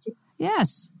interrupt you?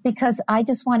 Yes. Because I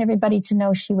just want everybody to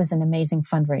know she was an amazing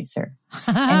fundraiser.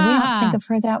 And we don't think of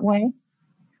her that way.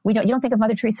 You don't think of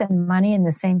Mother Teresa and money in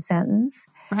the same sentence.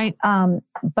 Right.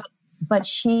 But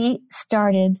she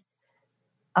started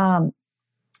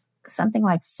something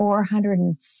like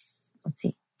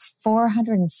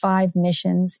 405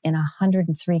 missions in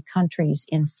 103 countries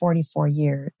in 44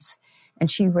 years. And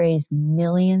she raised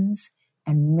millions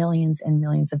and millions and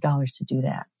millions of dollars to do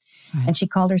that. Right. And she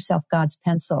called herself God's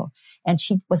pencil. And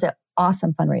she was an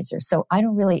awesome fundraiser. So I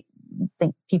don't really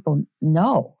think people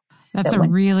know. That's a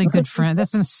really good frame.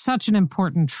 That's such an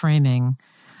important framing.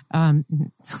 If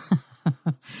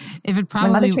it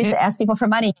probably, when Mother Teresa asked people for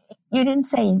money, you didn't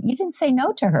say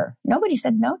no to her. Nobody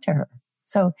said no to her.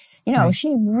 So, right.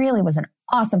 She really was an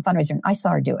awesome fundraiser, and I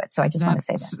saw her do it. So I just want to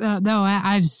say that. No,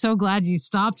 I'm so glad you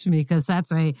stopped me, because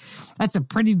that's a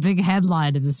pretty big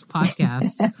headline of this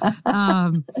podcast.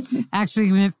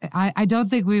 Actually, I don't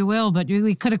think we will, but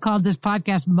we could have called this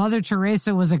podcast "Mother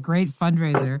Teresa was a great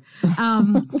fundraiser."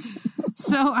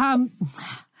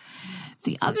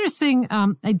 The other thing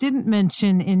I didn't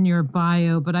mention in your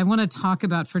bio, but I want to talk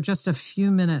about for just a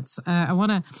few minutes. I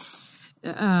want to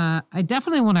I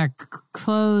definitely want to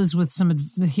close with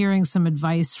hearing some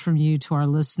advice from you to our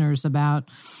listeners about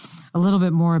a little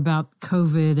bit more about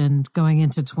COVID and going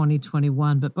into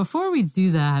 2021. But before we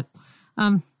do that,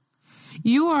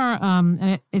 you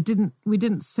are, we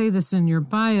didn't say this in your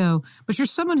bio, but you're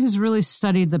someone who's really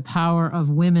studied the power of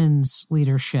women's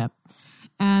leadership.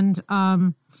 And,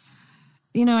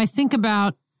 I think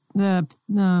about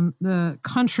the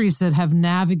countries that have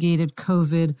navigated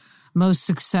COVID most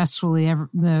successfully,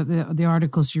 the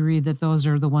articles you read, that those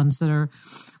are the ones that are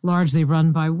largely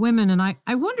run by women. And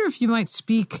I wonder if you might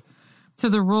speak to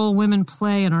the role women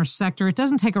play in our sector. It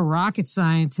doesn't take a rocket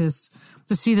scientist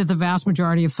to see that the vast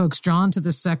majority of folks drawn to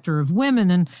this sector of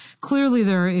women. And clearly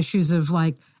there are issues of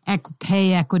like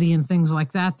pay equity and things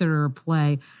like that are at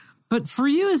play. But for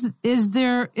you, is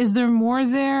there more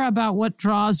there about what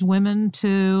draws women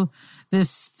to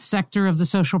this sector of the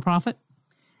social profit?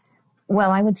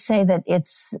 Well, I would say that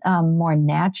it's more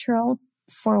natural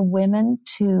for women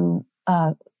to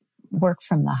work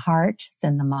from the heart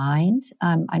than the mind.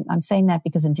 I'm saying that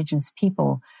because Indigenous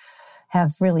people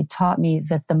have really taught me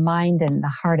that the mind and the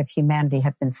heart of humanity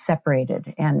have been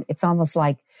separated. And it's almost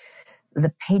like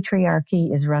the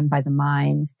patriarchy is run by the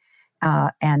mind,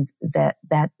 and that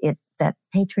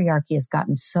patriarchy has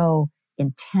gotten so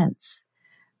intense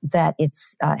that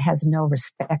it's has no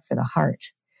respect for the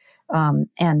heart.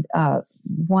 And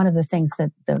one of the things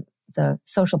that the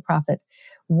social profit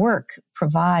work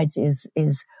provides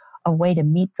is a way to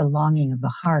meet the longing of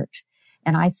the heart.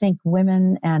 And I think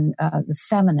women and the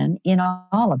feminine in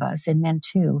all of us, in men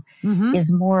too,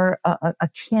 is more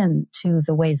akin to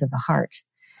the ways of the heart.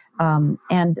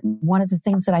 And one of the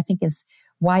things that I think is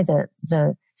why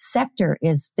the sector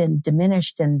has been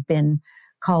diminished and been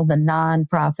called the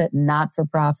non-profit,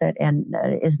 not-for-profit, and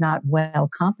is not well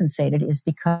compensated is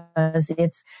because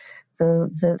it's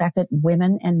the fact that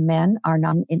women and men are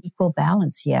not in equal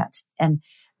balance yet. And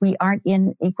we aren't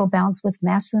in equal balance with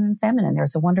masculine and feminine.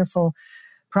 There's a wonderful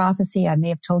prophecy I may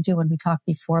have told you when we talked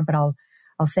before, but I'll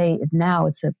say it now.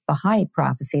 It's a Baha'i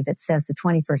prophecy that says the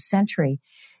 21st century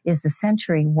is the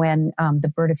century when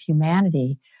the bird of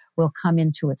humanity will come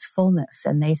into its fullness.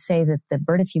 And they say that the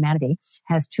bird of humanity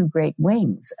has two great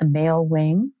wings, a male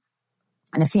wing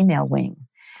and a female wing.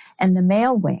 And the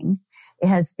male wing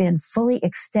has been fully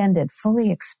extended,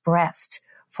 fully expressed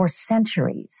for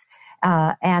centuries.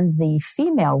 And the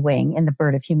female wing in the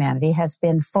bird of humanity has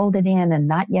been folded in and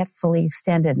not yet fully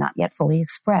extended, not yet fully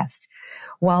expressed.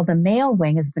 While the male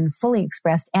wing has been fully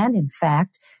expressed and, in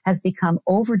fact, has become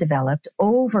overdeveloped,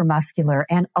 overmuscular,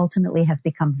 and ultimately has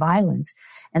become violent.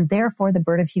 And therefore, the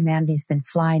bird of humanity has been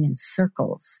flying in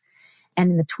circles. And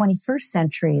in the 21st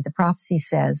century, the prophecy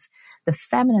says the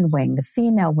feminine wing, the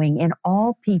female wing in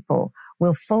all people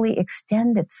will fully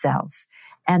extend itself.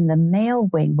 And the male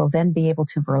wing will then be able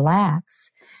to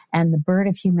relax. And the bird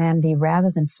of humanity,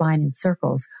 rather than flying in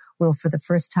circles, will for the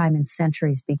first time in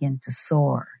centuries begin to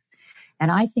soar.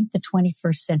 And I think the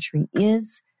 21st century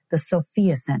is the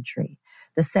Sophia century,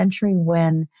 the century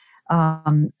when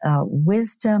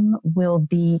wisdom will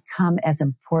become as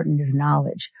important as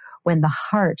knowledge, when the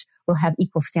heart will have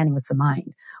equal standing with the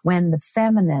mind, when the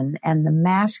feminine and the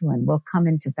masculine will come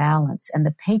into balance and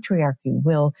the patriarchy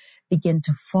will begin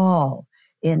to fall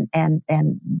in and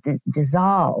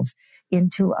dissolve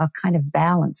into a kind of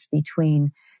balance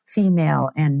between female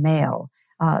and male,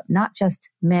 not just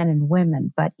men and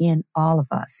women, but in all of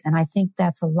us. And I think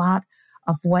that's a lot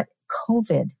of what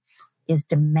COVID is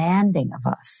demanding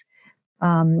of us.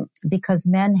 Because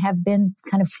men have been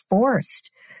kind of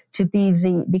forced to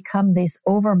become this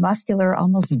overmuscular,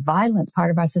 almost violent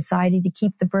part of our society to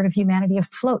keep the bird of humanity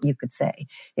afloat, you could say,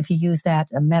 if you use that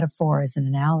metaphor as an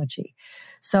analogy.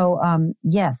 So,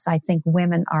 yes, I think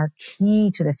women are key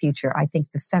to the future. I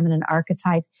think the feminine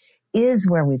archetype is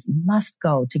where we must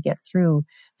go to get through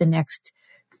the next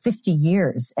 50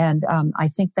 years. And I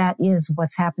think that is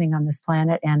what's happening on this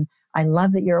planet. And I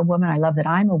love that you're a woman. I love that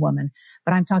I'm a woman,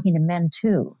 but I'm talking to men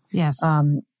too. Yes.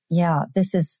 Yeah,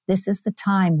 this is the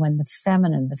time when the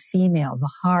feminine, the female,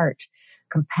 the heart,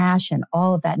 compassion,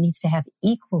 all of that needs to have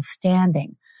equal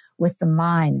standing with the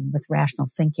mind and with rational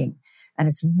thinking. And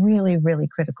it's really, really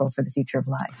critical for the future of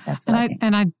life. That's what I think.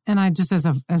 And I just as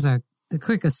a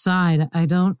quick aside,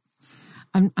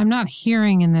 I'm not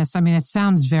hearing in this. I mean, it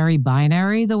sounds very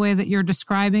binary the way that you're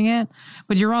describing it,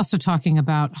 but you're also talking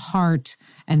about heart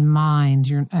and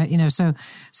mind.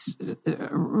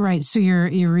 Right. So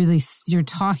you're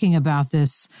talking about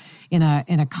this in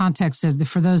a context of,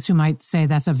 for those who might say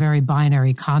that's a very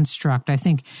binary construct. I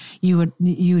think you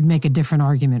would make a different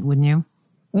argument, wouldn't you?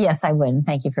 Yes, I would. And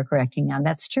thank you for correcting that.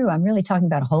 That's true. I'm really talking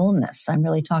about wholeness. I'm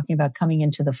really talking about coming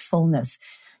into the fullness.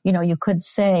 You could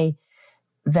say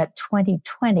that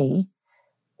 2020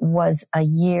 was a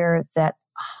year that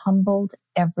humbled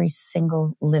every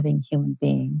single living human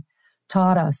being,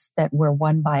 taught us that we're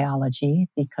one biology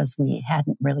because we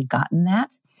hadn't really gotten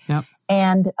that, yep.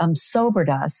 and sobered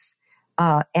us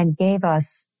and gave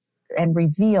us and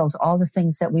revealed all the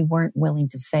things that we weren't willing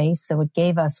to face. So it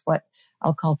gave us what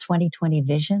I'll call 2020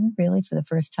 vision, really, for the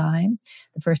first time.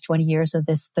 The first 20 years of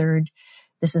this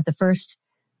is the first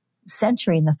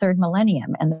century in the third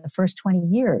millennium. And the first 20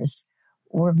 years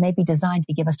were maybe designed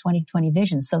to give us 2020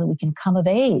 vision so that we can come of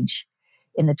age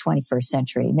in the 21st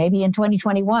century. Maybe in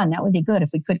 2021, that would be good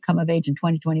if we could come of age in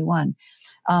 2021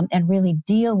 and really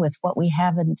deal with what we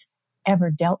haven't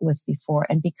ever dealt with before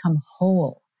and become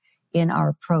whole in our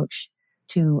approach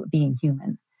to being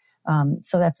human.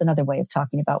 So that's another way of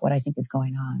talking about what I think is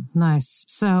going on. Nice.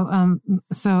 So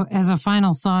as a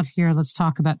final thought here, let's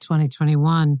talk about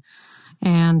 2021.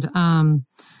 And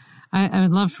I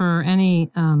would love for any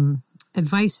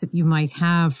advice that you might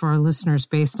have for our listeners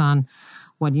based on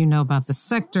what you know about the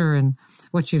sector and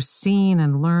what you've seen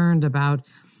and learned about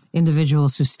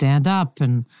individuals who stand up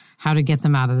and how to get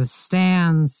them out of the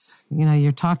stands.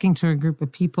 You're talking to a group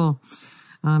of people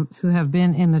who have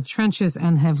been in the trenches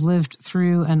and have lived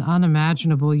through an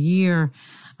unimaginable year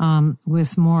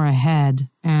with more ahead.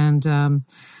 And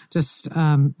just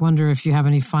wonder if you have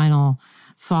any final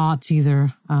thoughts,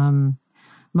 either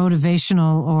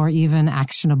motivational or even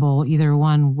actionable. Either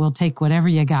one. We'll take whatever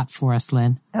you got for us,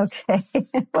 Lynn. Okay.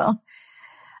 Well,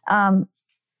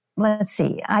 let's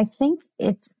see. I think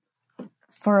it's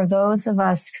for those of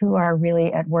us who are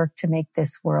really at work to make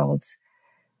this world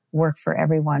work for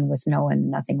everyone with no one,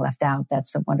 nothing left out.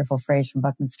 That's a wonderful phrase from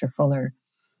Buckminster Fuller.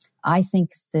 I think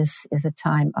this is a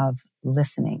time of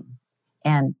listening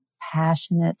and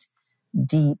passionate,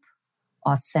 deep,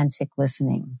 authentic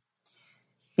listening.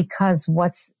 Because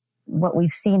what we've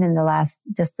seen in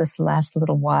this last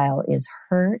little while is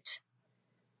hurt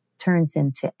turns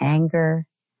into anger,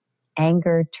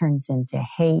 anger turns into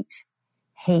hate,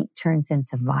 hate turns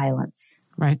into violence.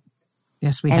 Right.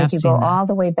 Yes, we have seen that. And if you go that. all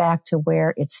the way back to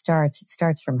where it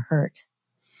starts from hurt.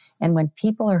 And when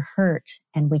people are hurt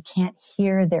and we can't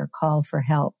hear their call for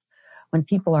help, when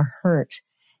people are hurt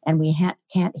and we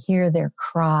can't hear their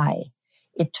cry,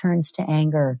 it turns to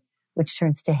anger, which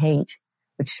turns to hate,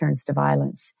 which turns to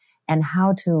violence. And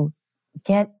how to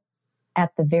get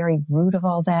at the very root of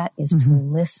all that is to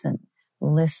listen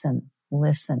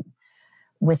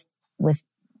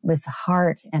with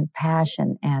heart and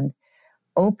passion and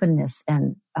openness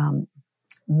and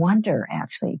wonder,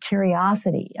 actually,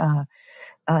 curiosity,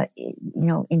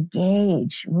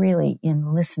 engage really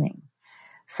in listening.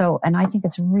 So, and I think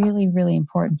it's really, really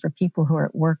important for people who are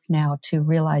at work now to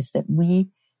realize that we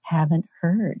haven't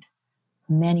heard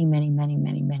many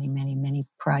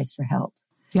cries for help.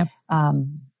 Yep.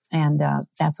 And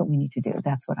that's what we need to do.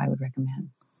 That's what I would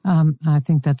recommend. I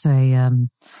think that's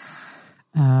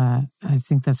I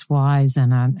think that's wise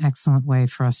and an excellent way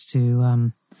for us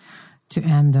to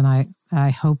end. And I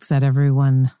hope that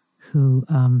everyone who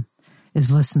is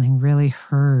listening really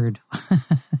heard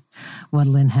what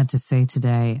Lynn had to say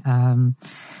today.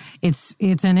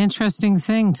 It's an interesting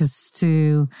thing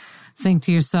to think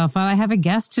to yourself, well, I have a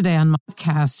guest today on my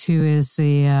podcast who is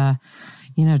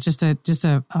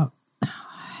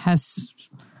has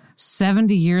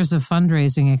 70 years of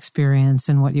fundraising experience,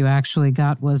 and what you actually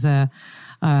got was a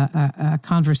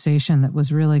conversation that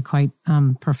was really quite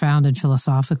profound and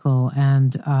philosophical,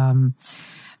 and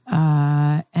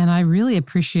I really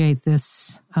appreciate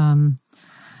this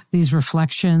these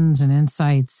reflections and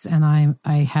insights, and I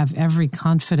have every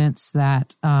confidence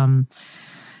that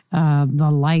the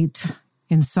light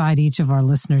inside each of our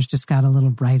listeners just got a little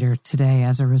brighter today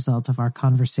as a result of our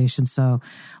conversation. So,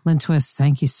 Lynn Twist,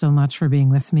 thank you so much for being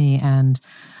with me and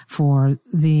for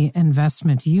the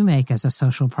investment you make as a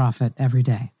social prophet every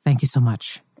day. Thank you so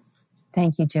much.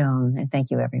 Thank you, Joan, and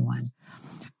thank you, everyone.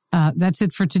 That's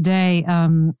it for today.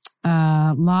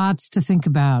 Lots to think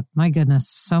about. My goodness,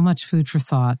 so much food for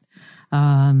thought.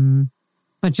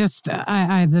 But just one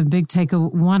of the big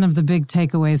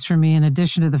takeaways for me, in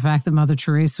addition to the fact that Mother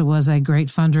Teresa was a great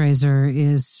fundraiser,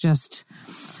 is just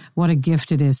what a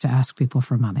gift it is to ask people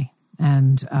for money.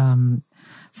 And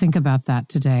think about that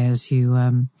today as you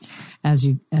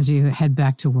head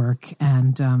back to work.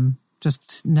 And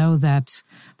just know that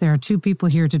there are two people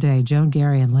here today, Joan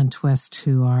Garry and Lynn Twist,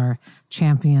 who are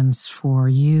champions for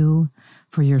you,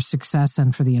 for your success,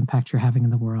 and for the impact you're having in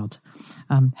the world.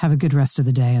 Have a good rest of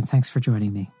the day, and thanks for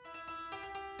joining me.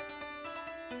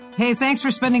 Hey, thanks for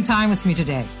spending time with me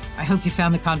today. I hope you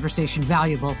found the conversation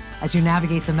valuable as you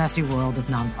navigate the messy world of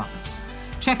nonprofits.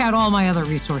 Check out all my other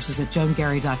resources at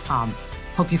joangarry.com.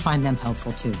 Hope you find them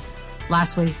helpful too.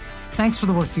 Lastly, thanks for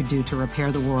the work you do to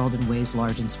repair the world in ways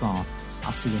large and small.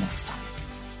 I'll see you next time.